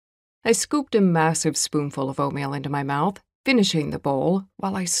I scooped a massive spoonful of oatmeal into my mouth, finishing the bowl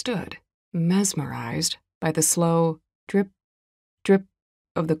while I stood, mesmerized by the slow drip, drip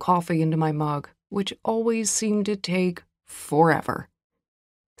of the coffee into my mug, which always seemed to take forever.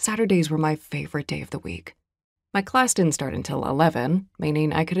 Saturdays were my favorite day of the week. My class didn't start until 11,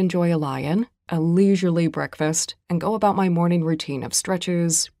 meaning I could enjoy a lie-in, a leisurely breakfast, and go about my morning routine of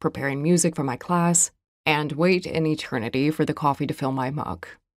stretches, preparing music for my class, and wait an eternity for the coffee to fill my mug,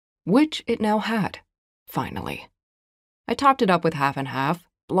 which it now had, finally. I topped it up with half and half,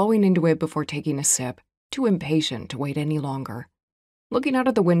 blowing into it before taking a sip, too impatient to wait any longer. Looking out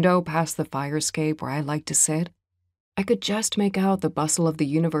of the window past the fire escape where I like to sit, I could just make out the bustle of the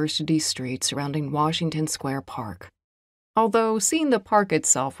university street surrounding Washington Square Park. Although seeing the park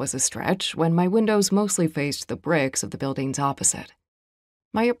itself was a stretch when my windows mostly faced the bricks of the buildings opposite.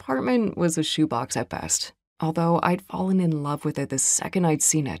 My apartment was a shoebox at best, although I'd fallen in love with it the second I'd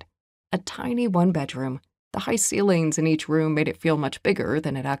seen it. A tiny one-bedroom, the high ceilings in each room made it feel much bigger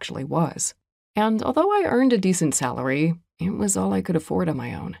than it actually was. And although I earned a decent salary, it was all I could afford on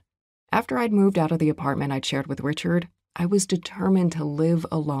my own. After I'd moved out of the apartment I'd shared with Richard, I was determined to live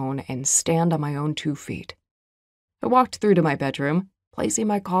alone and stand on my own 2 feet. I walked through to my bedroom, placing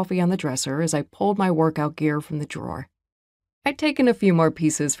my coffee on the dresser as I pulled my workout gear from the drawer. I'd taken a few more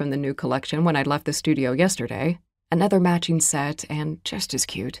pieces from the new collection when I'd left the studio yesterday, another matching set and just as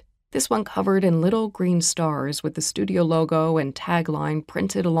cute, this one covered in little green stars with the studio logo and tagline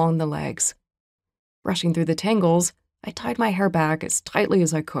printed along the legs. Brushing through the tangles, I tied my hair back as tightly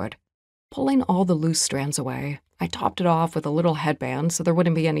as I could. Pulling all the loose strands away, I topped it off with a little headband so there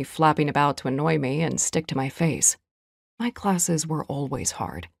wouldn't be any flapping about to annoy me and stick to my face. My classes were always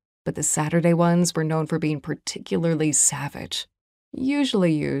hard, but the Saturday ones were known for being particularly savage,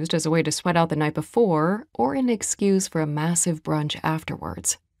 usually used as a way to sweat out the night before or an excuse for a massive brunch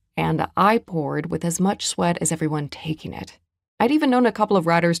afterwards. And I poured with as much sweat as everyone taking it. I'd even known a couple of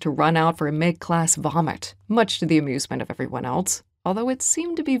riders to run out for a mid-class vomit, much to the amusement of everyone else, although it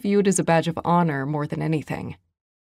seemed to be viewed as a badge of honor more than anything.